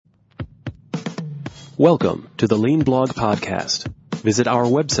Welcome to the Lean Blog Podcast. Visit our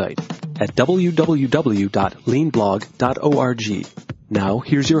website at www.leanblog.org. Now,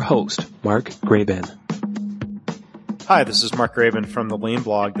 here's your host, Mark Graban. Hi, this is Mark Graban from the Lean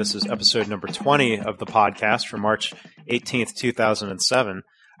Blog. This is episode number 20 of the podcast for March 18th, 2007.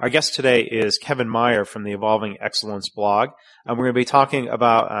 Our guest today is Kevin Meyer from the Evolving Excellence blog. We're going to be talking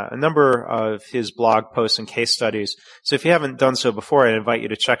about a number of his blog posts and case studies. So if you haven't done so before, I invite you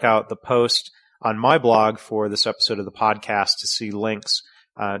to check out the post on my blog for this episode of the podcast to see links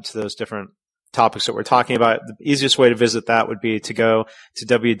to those different topics that we're talking about. The easiest way to visit that would be to go to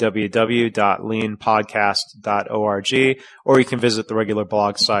www.leanpodcast.org, or you can visit the regular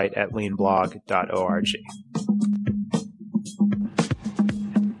blog site at leanblog.org.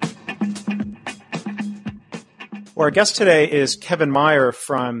 Well, our guest today is Kevin Meyer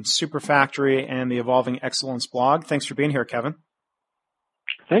from Superfactory and the Evolving Excellence blog. Thanks for being here, Kevin.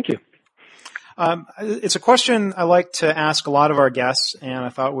 Thank you. It's a question I like to ask a lot of our guests, and I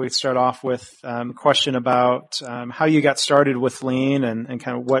thought we'd start off with a question about how you got started with Lean and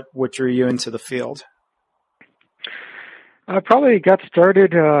kind of what drew you into the field. I probably got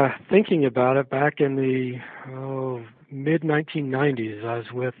started thinking about it back in the mid-1990s. I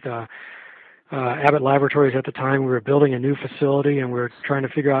was with Abbott Laboratories at the time. We were building a new facility, and we were trying to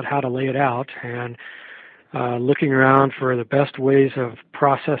figure out how to lay it out, and looking around for the best ways of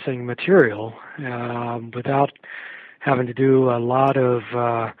processing material without having to do a lot of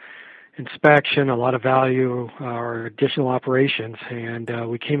inspection, a lot of value, or additional operations. And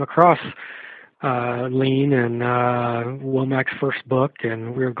we came across Lean and Womack's first book,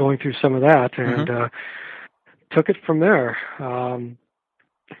 and we were going through some of that and took it from there.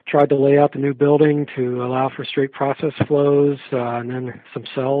 Tried to lay out the new building to allow for straight process flows and then some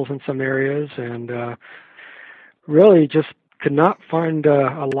cells in some areas, and really just could not find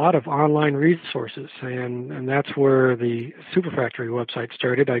a lot of online resources, and that's where the Superfactory website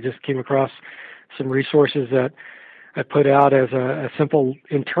started. I just came across some resources that I put out as a simple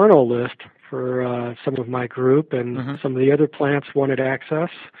internal list for some of my group, and some of the other plants wanted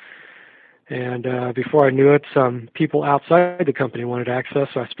access. And before I knew it, some people outside the company wanted access,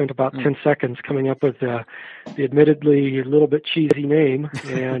 so I spent about 10 seconds coming up with the admittedly a little bit cheesy name,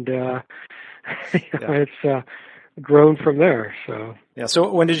 and it's grown from there.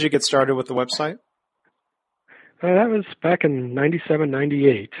 So when did you get started with the website? That was back in 97,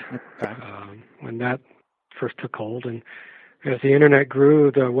 98, okay. When that first took hold. And as the internet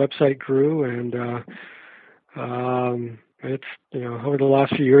grew, the website grew, and it's, over the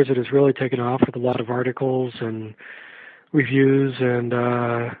last few years, it has really taken off with a lot of articles and reviews and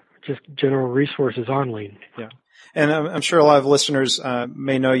just general resources on Lean. Yeah. And I'm sure a lot of listeners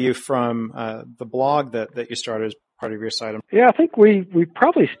may know you from the blog that you started as part of your site. Yeah, I think we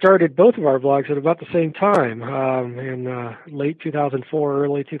probably started both of our blogs at about the same time, in late 2004,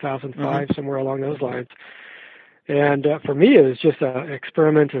 early 2005, somewhere along those lines. And for me, it was just an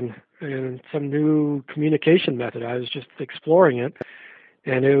experiment in some new communication method. I was just exploring it,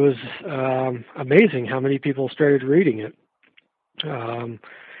 and it was amazing how many people started reading it. And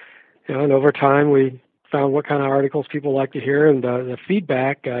over time, we found what kind of articles people like to hear, and the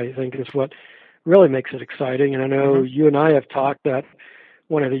feedback, I think, is what really makes it exciting. And I know you and I have talked that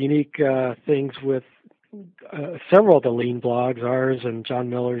one of the unique things with several of the Lean blogs, ours and John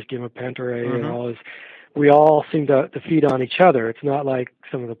Miller's Game of Pantere and all, is we all seem to feed on each other. It's not like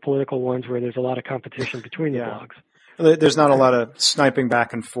some of the political ones where there's a lot of competition between the blogs. There's not a lot of sniping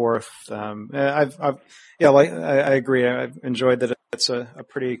back and forth. I agree. I've enjoyed that it's a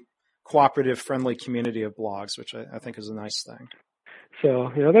pretty cooperative, friendly community of blogs, which I think is a nice thing. So,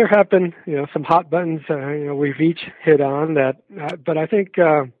 there have been, some hot buttons, we've each hit on that, but I think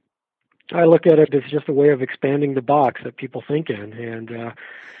I look at it as just a way of expanding the box that people think in. And,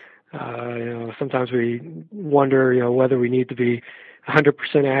 sometimes we wonder, whether we need to be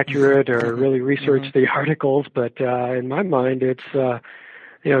 100% accurate or really research the articles. But in my mind, it's,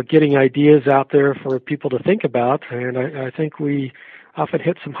 getting ideas out there for people to think about. And I think we often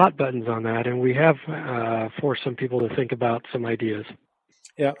hit some hot buttons on that, and we have forced some people to think about some ideas.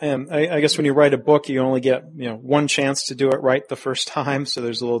 Yeah, and I guess when you write a book, you only get one chance to do it right the first time, so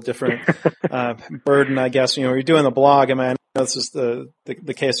there's a little different burden, I guess. You're doing the blog. I know this is the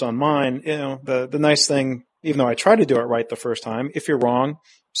case on mine. The nice thing, even though I try to do it right the first time, if you're wrong,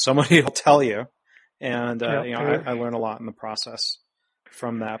 somebody will tell you, and I learn a lot in the process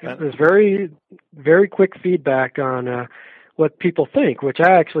from that. There's very, very quick feedback on what people think, which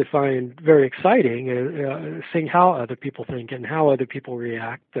I actually find very exciting, seeing how other people think and how other people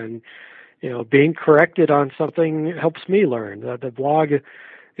react. And, being corrected on something helps me learn. The blog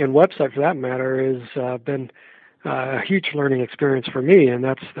and website for that matter has been a huge learning experience for me, and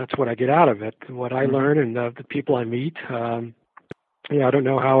that's what I get out of it. What I learn and the people I meet. I don't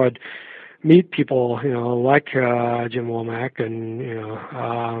know how I'd meet people, like Jim Womack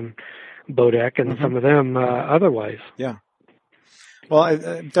and Bodek and some of them otherwise. Yeah. Well, I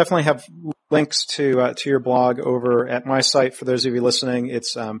definitely have links to your blog over at my site. For those of you listening,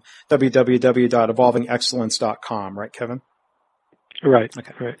 it's www.evolvingexcellence.com, right, Kevin? Right.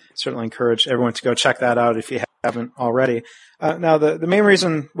 Okay. Right. Certainly encourage everyone to go check that out if you haven't already. Now, the main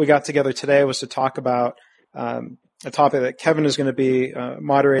reason we got together today was to talk about a topic that Kevin is going to be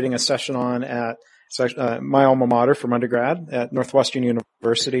moderating a session on at my alma mater from undergrad at Northwestern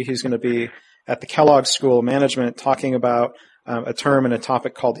University. He's going to be at the Kellogg School of Management talking about a term and a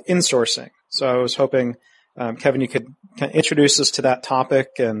topic called insourcing. So I was hoping, Kevin, you could kind of introduce us to that topic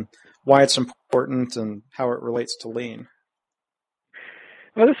and why it's important and how it relates to lean.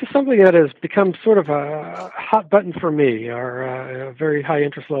 Well, this is something that has become sort of a hot button for me, or a very high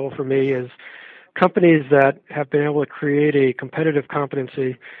interest level for me, is companies that have been able to create a competitive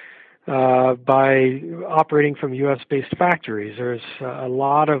competency by operating from U.S.-based factories. There's a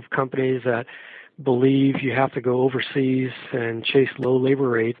lot of companies that believe you have to go overseas and chase low labor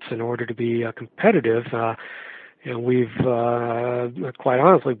rates in order to be competitive. We've quite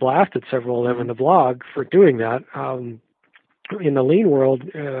honestly blasted several of them in the blog for doing that. In the lean world,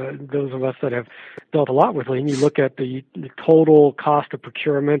 those of us that have dealt a lot with lean, you look at the total cost of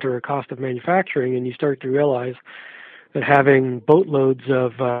procurement or cost of manufacturing, and you start to realize that having boatloads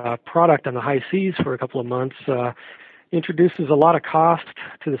of product on the high seas for a couple of months introduces a lot of cost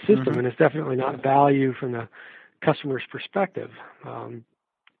to the system, and it's definitely not value from the customer's perspective.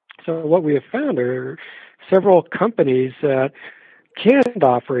 So what we have found are several companies that can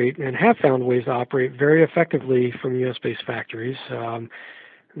operate and have found ways to operate very effectively from U.S.-based factories.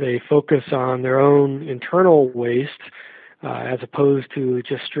 They focus on their own internal waste as opposed to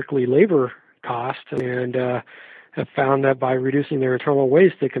just strictly labor cost, and have found that by reducing their internal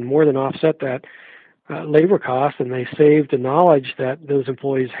waste, they can more than offset that labor cost, and they save the knowledge that those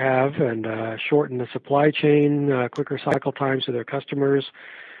employees have and shorten the supply chain, quicker cycle times to their customers.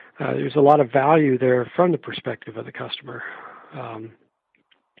 There's a lot of value there from the perspective of the customer.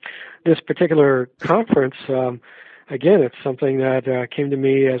 This particular conference, again, it's something that came to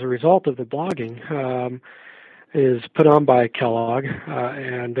me as a result of the blogging, is put on by Kellogg,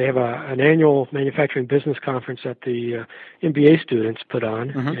 and they have an annual manufacturing business conference that the MBA students put on,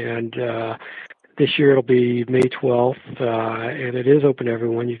 and this year it'll be May 12th, and it is open to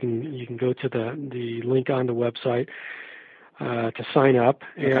everyone. You can go to the link on the website to sign up,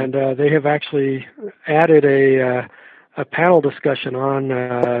 and they have actually added a panel discussion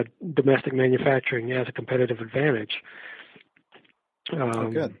on domestic manufacturing as a competitive advantage.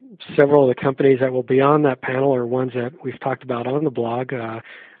 Good. Several of the companies that will be on that panel are ones that we've talked about on the blog.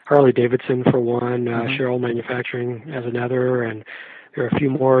 Harley-Davidson for one, Sherrill Manufacturing as another, and there are a few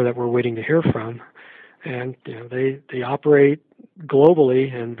more that we're waiting to hear from. And they operate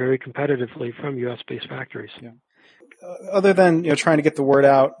globally and very competitively from U.S.-based factories. Yeah. Other than trying to get the word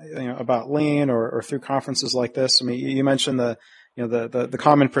out about lean or through conferences like this, I mean, you mentioned the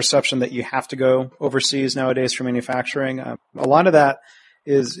common perception that you have to go overseas nowadays for manufacturing. A lot of that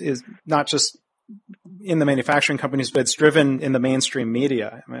is not just in the manufacturing companies, but it's driven in the mainstream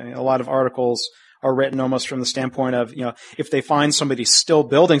media. I mean, a lot of articles are written almost from the standpoint of, if they find somebody still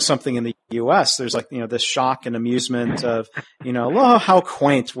building something in the U.S., there's this shock and amusement of, oh, how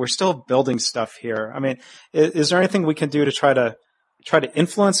quaint, we're still building stuff here. I mean, is there anything we can do to try to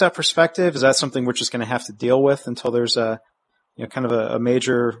influence that perspective? Is that something we're just going to have to deal with until there's kind of a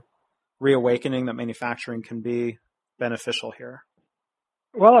major reawakening that manufacturing can be beneficial here?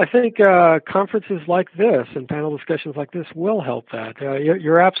 Well, I think conferences like this and panel discussions like this will help that.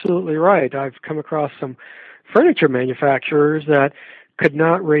 You're absolutely right. I've come across some furniture manufacturers that could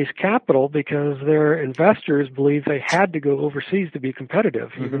not raise capital because their investors believed they had to go overseas to be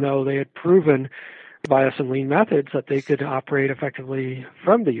competitive, even though they had proven via some lean methods that they could operate effectively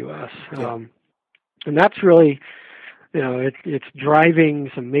from the U.S. Yeah. And that's really, it's driving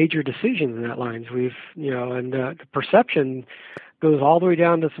some major decisions in that lines. And the perception goes all the way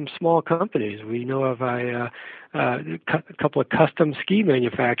down to some small companies. We know of a couple of custom ski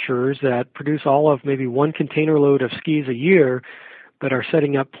manufacturers that produce all of maybe one container load of skis a year, but are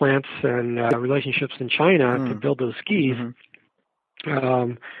setting up plants and relationships in China to build those skis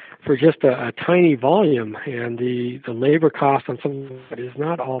for just a tiny volume, and the labor cost on some of it is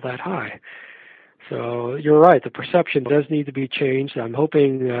not all that high. So you're right, the perception does need to be changed. I'm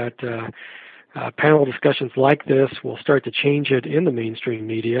hoping that panel discussions like this will start to change it in the mainstream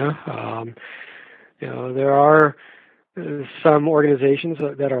media. There are some organizations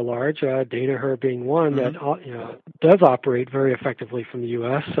that are large, Danaher being one, that does operate very effectively from the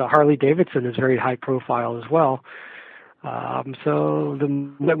U.S. Harley Davidson is very high profile as well. So the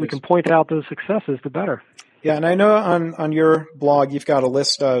more that we can point out those successes, the better. Yeah, and I know on your blog you've got a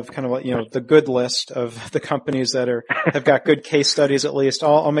list of kind of the good list of the companies that have got good case studies at least.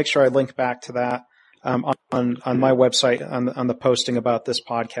 I'll make sure I link back to that on my website on the posting about this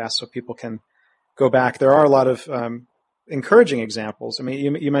podcast so people can go back. There are a lot of encouraging examples. I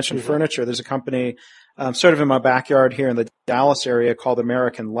mean, you mentioned furniture. There's a company sort of in my backyard here in the Dallas area called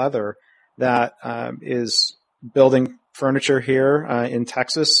American Leather that is building furniture here in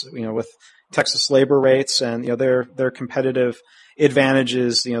Texas, with Texas labor rates and, their competitive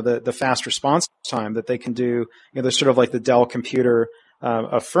advantages, the fast response time that they can do. They're sort of like the Dell computer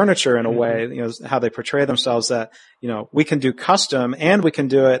of furniture in a way, how they portray themselves that, we can do custom and we can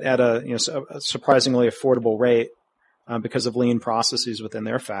do it at a surprisingly affordable rate because of lean processes within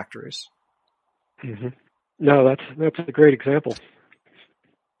their factories. Mm-hmm. No, that's a great example.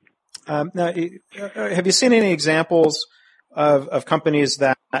 Now, have you seen any examples of companies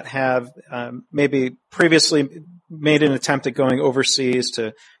that have maybe previously made an attempt at going overseas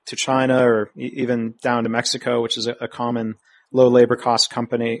to China or even down to Mexico, which is a common low labor cost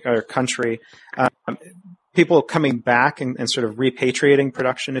company or country, people coming back and sort of repatriating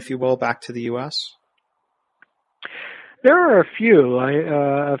production, if you will, back to the U.S.? There are a few.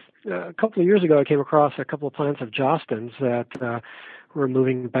 A couple of years ago, I came across a couple of plants of Jostens that were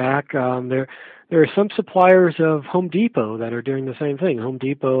moving back. There are some suppliers of Home Depot that are doing the same thing. Home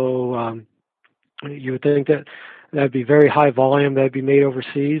Depot, you would think that'd be very high volume, that'd be made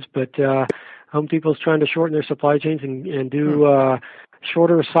overseas, but Home Depot's trying to shorten their supply chains and do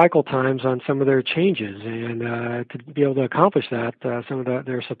shorter cycle times on some of their changes. And to be able to accomplish that, some of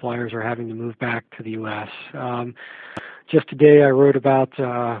their suppliers are having to move back to the U.S. Just today I wrote about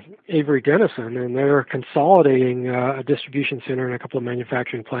Avery Dennison, and they're consolidating a distribution center and a couple of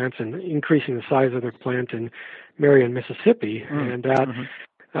manufacturing plants and increasing the size of their plant in Marion, Mississippi. And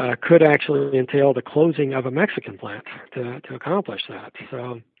that could actually entail the closing of a Mexican plant to accomplish that.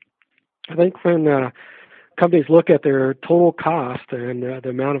 So I think when companies look at their total cost and the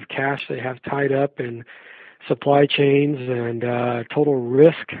amount of cash they have tied up in supply chains and total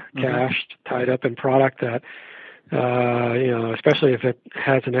risk cash tied up in product that especially if it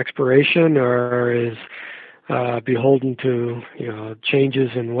has an expiration or is beholden to changes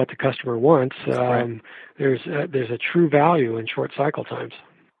in what the customer wants, there's a true value in short cycle times.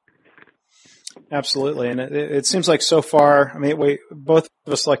 Absolutely, and it seems like so far, I mean, we both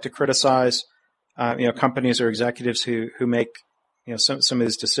of us like to criticize companies or executives who make some of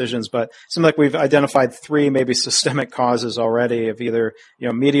these decisions, but it seems like we've identified three maybe systemic causes already of either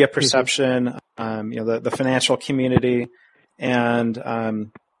media perception, the financial community,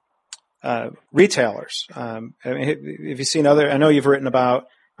 and retailers. Have you seen I know you've written about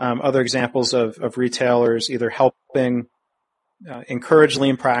other examples of retailers either helping encourage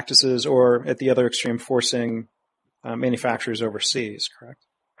lean practices or at the other extreme forcing manufacturers overseas, correct?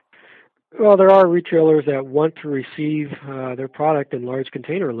 Well, there are retailers that want to receive their product in large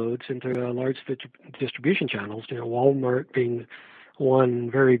container loads into large distribution channels, Walmart being one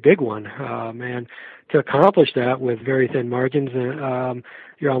very big one. And to accomplish that with very thin margins,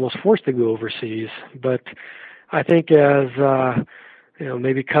 you're almost forced to go overseas. But I think as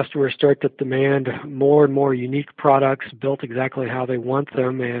maybe customers start to demand more and more unique products built exactly how they want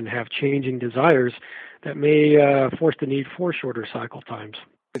them and have changing desires, that may force the need for shorter cycle times.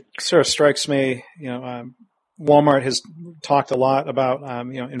 It sort of strikes me, Walmart has talked a lot about,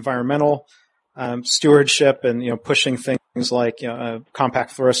 environmental stewardship and, pushing things like,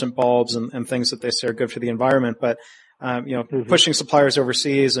 compact fluorescent bulbs and things that they say are good for the environment. But, pushing suppliers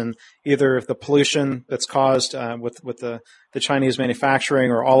overseas and either the pollution that's caused with the Chinese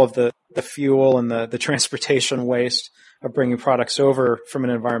manufacturing or all of the fuel and the transportation waste of bringing products over from an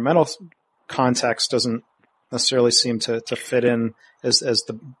environmental context doesn't necessarily seem to fit in as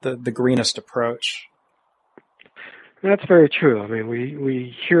the greenest approach. That's very true. I mean,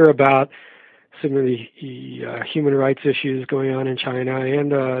 we hear about some of the human rights issues going on in China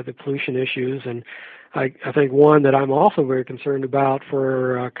and the pollution issues, and I think one that I'm also very concerned about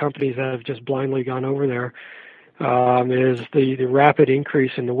for companies that have just blindly gone over there is the rapid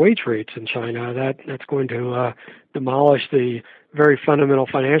increase in the wage rates in China. That's going to demolish the very fundamental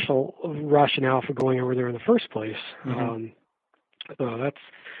financial rationale for going over there in the first place. So that's,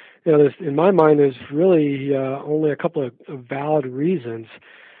 in my mind, there's really only a couple of valid reasons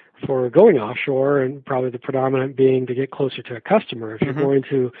for going offshore, and probably the predominant being to get closer to a customer. If you're going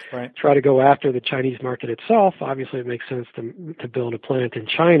to try to go after the Chinese market itself, obviously it makes sense to build a plant in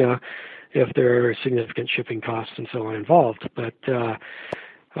China if there are significant shipping costs and so on involved. But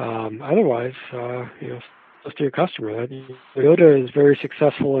otherwise, close to your customer. Toyota is very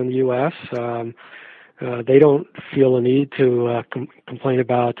successful in the U.S. They don't feel a need to complain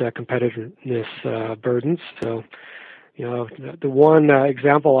about competitiveness burdens. So, the one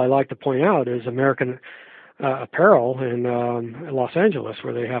example I like to point out is American Apparel in Los Angeles,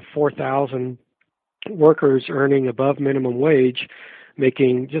 where they have 4,000 workers earning above minimum wage,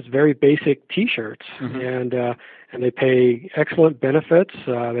 making just very basic T-shirts, and they pay excellent benefits.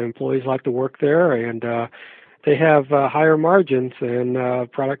 The employees like to work there, and they have higher margins than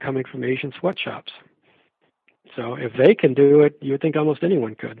product coming from Asian sweatshops. So if they can do it, you would think almost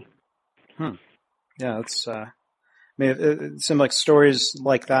anyone could. Yeah, it's. It seems like stories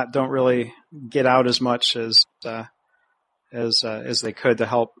like that don't really get out as much as they could to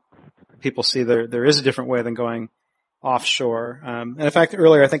help people see there is a different way than going offshore. And in fact,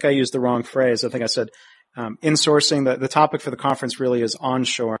 earlier I think I used the wrong phrase. I think I said insourcing. The topic for the conference really is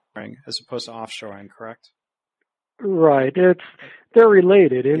onshoring as opposed to offshoring. Correct? Right. They're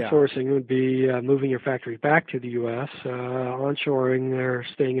related. Insourcing would be moving your factory back to the U.S. Onshoring, they're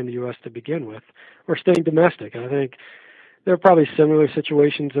staying in the U.S. to begin with, or staying domestic. I think there are probably similar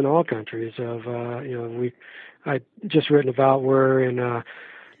situations in all countries. I just written about where in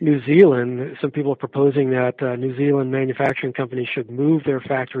New Zealand, some people are proposing that New Zealand manufacturing companies should move their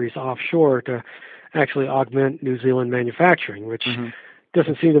factories offshore to actually augment New Zealand manufacturing, which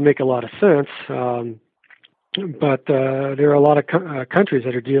doesn't seem to make a lot of sense. But there are a lot of countries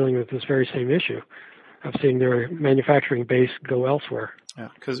that are dealing with this very same issue of seeing their manufacturing base go elsewhere. Yeah,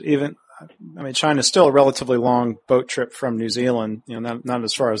 because China's still a relatively long boat trip from New Zealand, not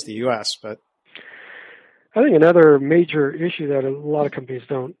as far as the U.S., but I think another major issue that a lot of companies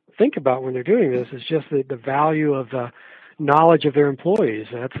don't think about when they're doing this is just the value of the knowledge of their employees.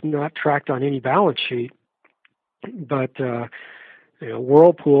 That's not tracked on any balance sheet, but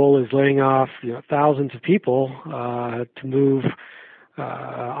Whirlpool is laying off thousands of people to move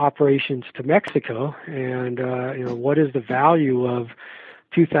operations to Mexico, and what is the value of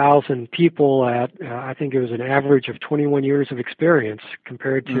 2,000 people at I think it was an average of 21 years of experience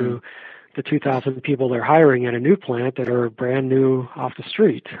compared to the 2,000 people they're hiring at a new plant that are brand new off the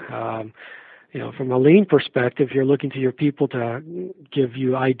street. From a lean perspective, you're looking to your people to give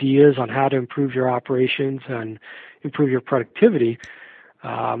you ideas on how to improve your operations and improve your productivity.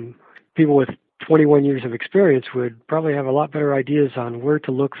 People with 21 years of experience would probably have a lot better ideas on where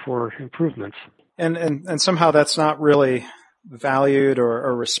to look for improvements. And somehow that's not really valued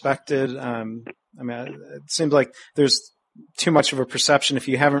or respected. It seems like there's too much of a perception if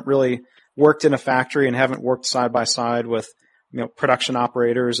you haven't really worked in a factory and haven't worked side by side with production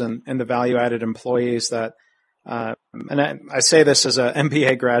operators and the value-added employees that, and I say this as an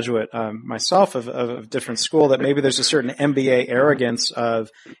MBA graduate myself of different school, that maybe there's a certain MBA arrogance of,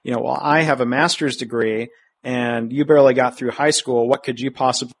 well, I have a master's degree and you barely got through high school. What could you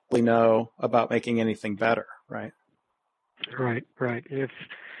possibly know about making anything better, right? Right.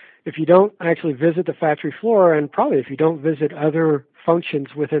 If you don't actually visit the factory floor, and probably if you don't visit other functions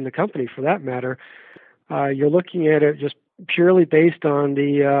within the company for that matter, you're looking at it just purely based on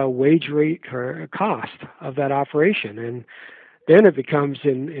the wage rate or cost of that operation. And then it becomes,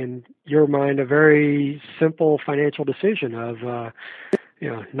 in your mind, a very simple financial decision of,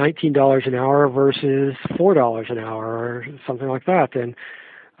 $19 an hour versus $4 an hour or something like that. And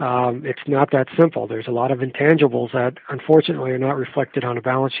it's not that simple. There's a lot of intangibles that unfortunately are not reflected on a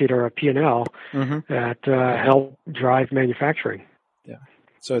balance sheet or a P&L that help drive manufacturing. Yeah.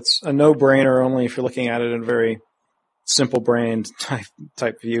 So it's a no-brainer only if you're looking at it in a very simple-brained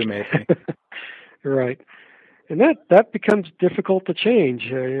type view, maybe. Right. And that becomes difficult to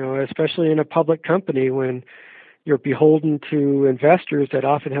change, especially in a public company when you're beholden to investors that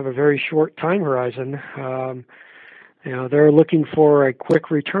often have a very short time horizon. They're looking for a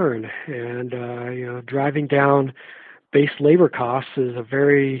quick return, and driving down base labor costs is a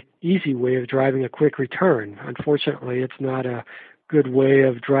very easy way of driving a quick return. Unfortunately, it's not a good way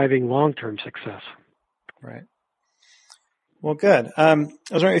of driving long-term success. Right. Well, good. I was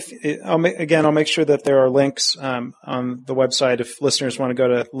wondering if I'll make sure that there are links on the website if listeners want to go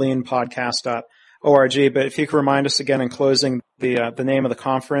to leanpodcast.org. But if you could remind us again in closing the name of the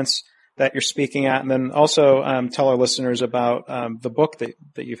conference that you're speaking at, and then also tell our listeners about the book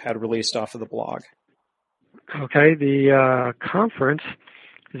that you've had released off of the blog. Okay, the conference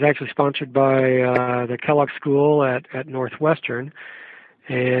is actually sponsored by the Kellogg School at Northwestern,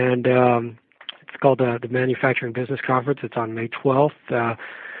 and it's called the Manufacturing Business Conference. It's on May 12th.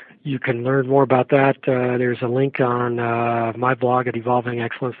 You can learn more about that. There's a link on my blog at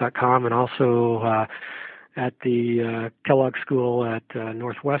evolvingexcellence.com, and also at the Kellogg School at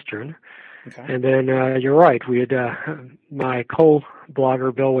Northwestern. Okay. And then you're right. We had my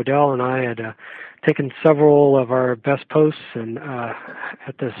co-blogger Bill Waddell and I had taken several of our best posts and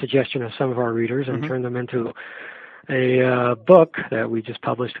at the suggestion of some of our readers and turned them into a book that we just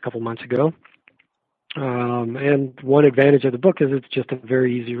published a couple months ago. And one advantage of the book is it's just a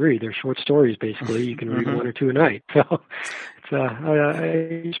very easy read. They're short stories, basically. You can read one or two a night. So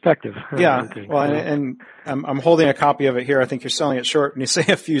it's perspective. Yeah. Well, and I'm holding a copy of it here. I think you're selling it short. When you say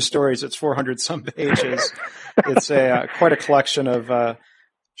a few stories, it's 400 some pages. It's quite a collection of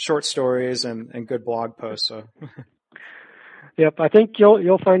short stories and good blog posts. So. Yep, I think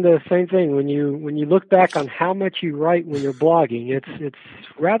you'll find the same thing when you look back on how much you write when you're blogging. It's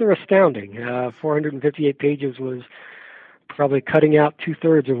rather astounding. 458 pages was probably cutting out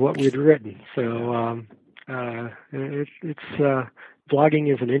 2/3 of what we'd written. So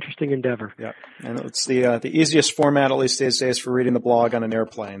blogging is an interesting endeavor. Yeah, and it's the easiest format, at least these days, for reading the blog on an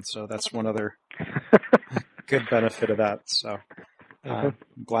airplane. So that's one other good benefit of that. So. I'm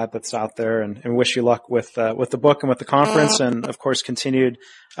glad that's out there, and wish you luck with the book and with the conference, and of course continued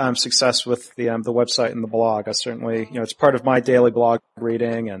success with the website and the blog. I certainly, it's part of my daily blog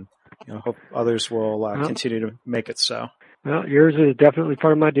reading, and hope others will continue to make it so. Well, yours is definitely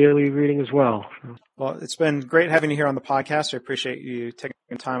part of my daily reading as well. Well, it's been great having you here on the podcast. I appreciate you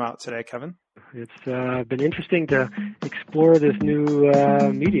taking time out today, Kevin. It's been interesting to explore this new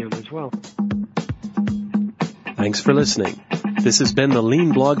medium as well. Thanks for listening. This has been the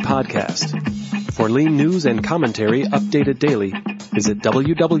Lean Blog Podcast. For Lean news and commentary updated daily, visit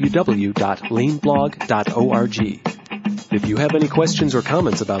www.leanblog.org. If you have any questions or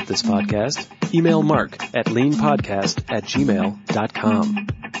comments about this podcast, email Mark at leanpodcast@gmail.com.